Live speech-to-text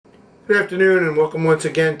Good afternoon and welcome once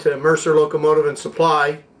again to Mercer Locomotive and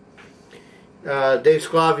Supply. Dave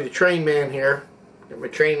Sclavi, the train man here. Got my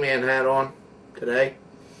train man hat on today.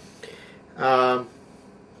 Been a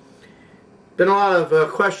lot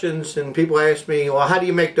of questions, and people ask me, well, how do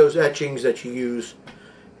you make those etchings that you use?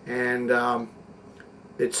 And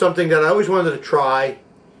it's something that I always wanted to try,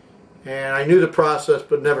 and I knew the process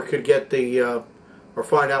but never could get the or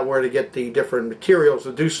find out where to get the different materials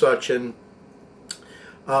to do such. And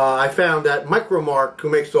I found that Micromark, who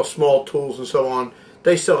makes those small tools and so on,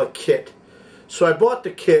 they sell a kit. So I bought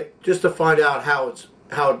the kit just to find out how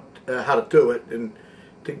to do it and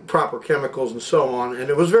the proper chemicals and so on, and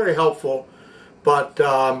it was very helpful. But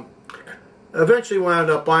eventually wound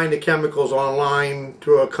up buying the chemicals online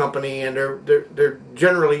through a company, and they're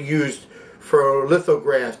generally used for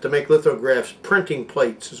lithographs, to make lithographs. Printing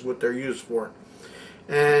plates is what they're used for.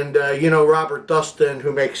 And you know Robert Dustin,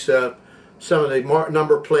 who makes some of the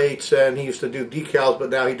number plates, and he used to do decals, but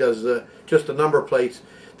now he does just the number plates.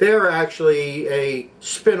 They're actually a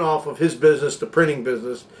spin-off of his business, the printing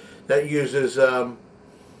business, that uses the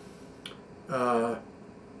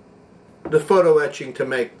photo etching to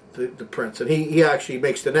make the prints. And he actually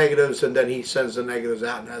makes the negatives, and then he sends the negatives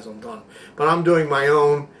out and has them done. But I'm doing my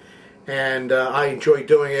own, and I enjoy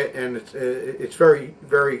doing it, and it's very,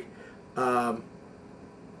 very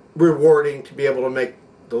rewarding to be able to make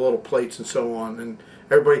the little plates and so on. And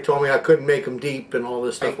everybody told me I couldn't make them deep and all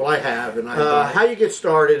this stuff. Well, I have. And how you get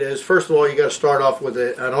started is, first of all, you got to start off with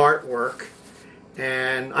an artwork.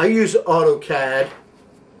 And I use AutoCAD,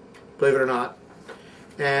 believe it or not.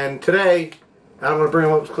 And today, I'm going to bring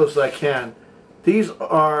them up as close as I can. This is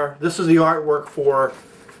the artwork for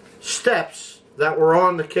steps that were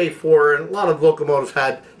on the K4, and a lot of locomotives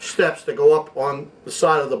had steps that go up on the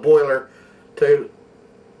side of the boiler to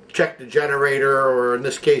check the generator, or in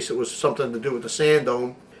this case it was something to do with the sand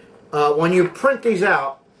dome. When you print these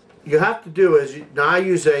out, you have to do is, now I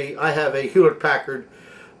have a Hewlett-Packard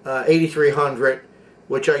 8300,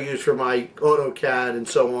 which I use for my AutoCAD and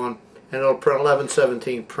so on, and it'll print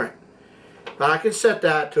 1117 print. But I can set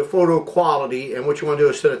that to photo quality, and what you want to do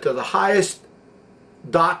is set it to the highest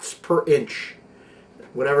dots per inch,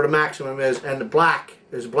 whatever the maximum is, and the black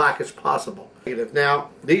as possible. Now,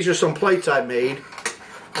 these are some plates I made.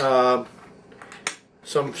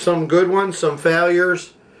 Some good ones, some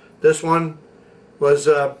failures. This one was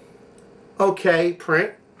okay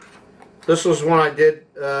print. This was one I did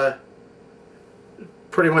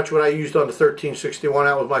pretty much what I used on the 1361.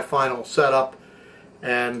 That was my final setup,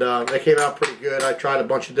 and they came out pretty good. I tried a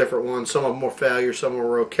bunch of different ones. Some of them were failures, some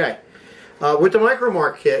were okay. With the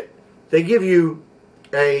Micromark kit, they give you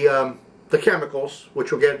the chemicals,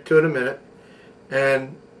 which we'll get to in a minute,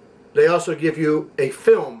 and they also give you a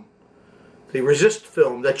film, the resist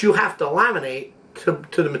film, that you have to laminate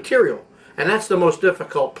to the material, and that's the most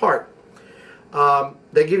difficult part.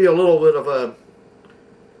 They give you a little bit of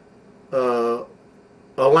a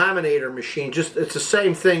laminator machine. It's the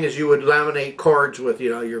same thing as you would laminate cards with, you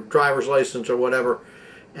know, your driver's license or whatever,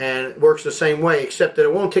 and it works the same way, except that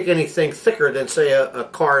it won't take anything thicker than, say, a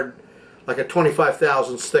card like a 25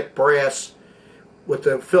 thousandths thick brass with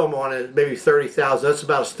the film on it, maybe 30,000. That's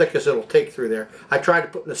about as thick as it'll take through there. I tried to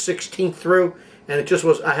put the 16th through, and it just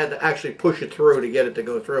was, I had to actually push it through to get it to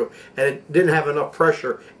go through, and it didn't have enough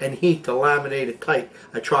pressure and heat to laminate it tight.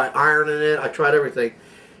 I tried ironing it, I tried everything.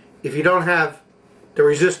 If you don't have the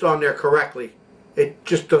resist on there correctly, it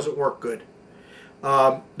just doesn't work good.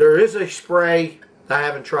 There is a spray. I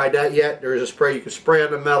haven't tried that yet. There is a spray you can spray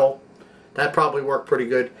on the metal. That probably worked pretty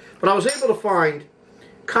good. But I was able to find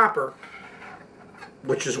copper,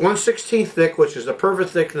 which is 1/16 thick, which is the perfect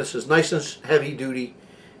thickness, is nice and heavy duty,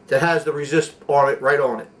 that has the resist on it, right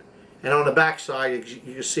on it. And on the back side, as you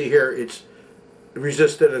can see here, it's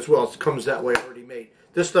resisted as well. It comes that way already made.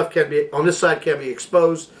 This stuff can be, on this side, can be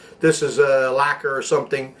exposed. This is a lacquer or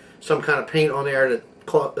something, some kind of paint on there that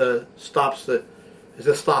stops the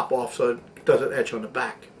stop off so it doesn't etch on the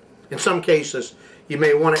back. In some cases, you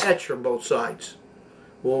may want to etch from both sides.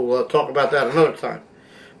 We'll talk about that another time.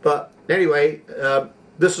 But anyway,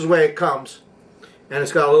 this is the way it comes, and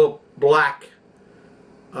it's got a little black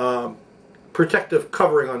protective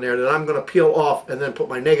covering on there that I'm going to peel off and then put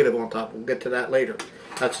my negative on top. We'll get to that later.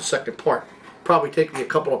 That's the second part. Probably take me a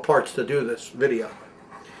couple of parts to do this video.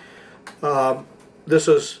 This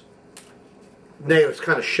is negative. It's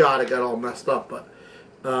kind of shot. It got all messed up, but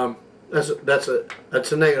that's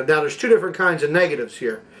a negative. Now there's two different kinds of negatives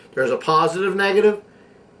here. There's a positive negative,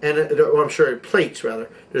 and I'm sorry, plates rather.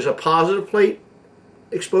 There's a positive plate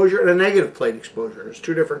exposure and a negative plate exposure. There's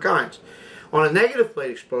two different kinds. On a negative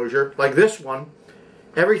plate exposure, like this one,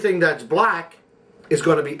 everything that's black is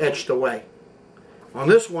going to be etched away. On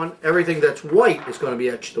this one, everything that's white is going to be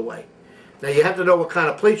etched away. Now you have to know what kind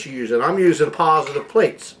of plates you're using. I'm using positive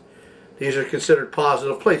plates. These are considered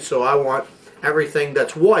positive plates, so I want everything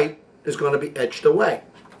that's white is going to be etched away.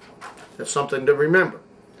 That's something to remember.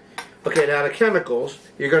 Okay, now the chemicals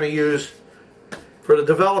you're going to use, for the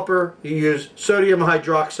developer, you use sodium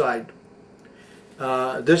hydroxide.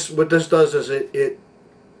 What this does is it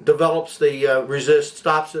develops the resist,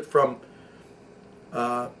 stops it from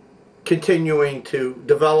continuing to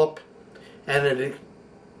develop, and it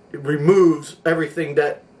removes everything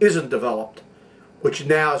that isn't developed, which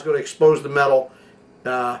now is going to expose the metal,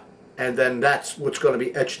 and then that's what's going to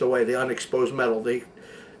be etched away, the unexposed metal.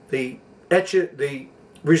 The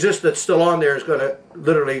resist that's still on there is going to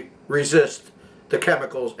literally resist the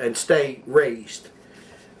chemicals and stay raised.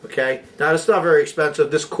 Okay, now it's not very expensive.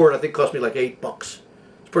 This cord I think cost me like $8. It's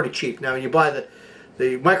pretty cheap. Now when you buy the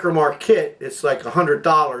Micromark kit, it's like $100,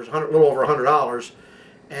 a little over $100,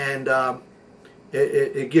 and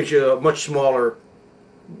it gives you a much smaller,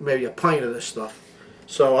 maybe a pint of this stuff.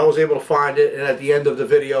 So I was able to find it, and at the end of the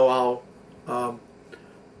video I'll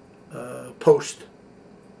post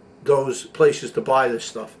those places to buy this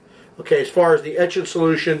stuff. Okay, as far as the etching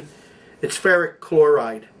solution, it's ferric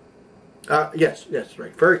chloride. Yes,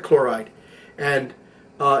 right, ferric chloride, and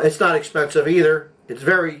it's not expensive either. It's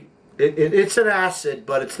it's an acid,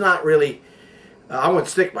 but it's not really. I wouldn't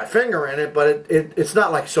stick my finger in it, but it's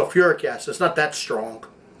not like sulfuric acid. It's not that strong.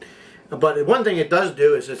 But one thing it does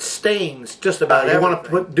do is it stains just about everything.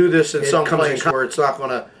 You want to do this in some place where it's not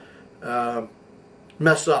going to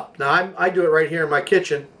mess up. Now I do it right here in my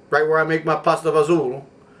kitchen, right where I make my pasta fazool,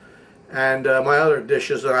 and my other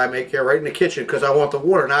dishes that I make here right in the kitchen, because I want the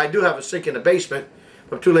water. Now I do have a sink in the basement.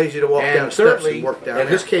 I'm too lazy to walk down the steps and work down there.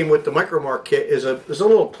 This came with the Micromark kit. Is a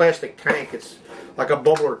little plastic tank. It's like a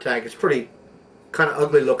bubbler tank. It's pretty kind of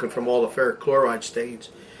ugly looking from all the ferric chloride stains.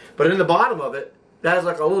 But in the bottom of it, that has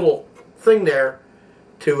like a little thing there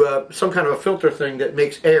to some kind of a filter thing that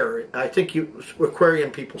makes air. I think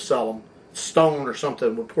aquarium people sell them, stone or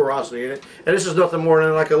something with porosity in it. And this is nothing more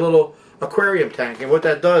than like a little aquarium tank. And what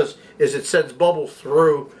that does is it sends bubbles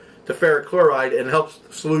through the ferric chloride and helps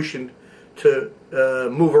the solution to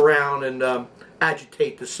move around and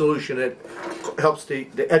agitate the solution. It helps the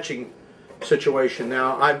etching situation.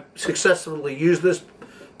 Now I've successfully used this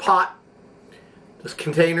pot, this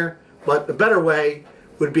container, but the better way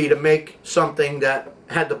would be to make something that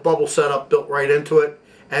had the bubble setup built right into it,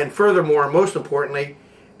 and furthermore, most importantly,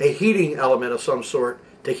 a heating element of some sort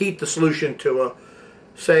to heat the solution to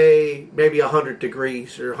say maybe 100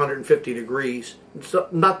 degrees or 150 degrees. It's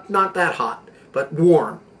not that hot, but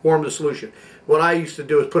warm the solution. What I used to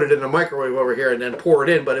do is put it in the microwave over here and then pour it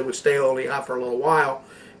in, but it would stay only hot for a little while,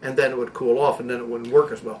 and then it would cool off, and then it wouldn't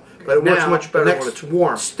work as well. But it works much better when it's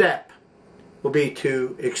warm. Step will be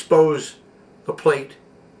to expose the plate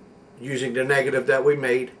using the negative that we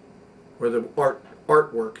made, or the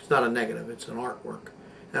artwork. It's not a negative, it's an artwork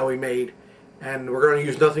that we made. And we're going to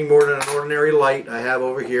use nothing more than an ordinary light I have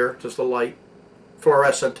over here, just a light.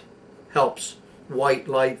 Fluorescent helps. White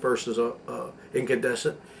light versus a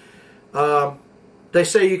incandescent. They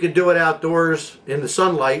say you can do it outdoors in the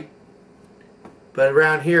sunlight, but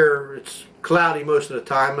around here it's cloudy most of the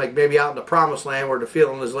time, like maybe out in the promised land where the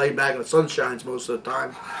feeling is laid back and the sun shines most of the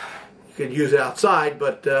time. You can use it outside,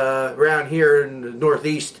 but around here in the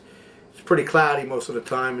northeast it's pretty cloudy most of the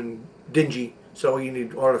time and dingy, so you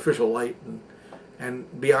need artificial light, and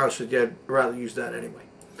to be honest with you, I'd rather use that anyway.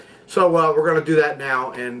 So we're going to do that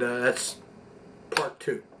now, and that's part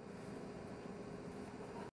 2.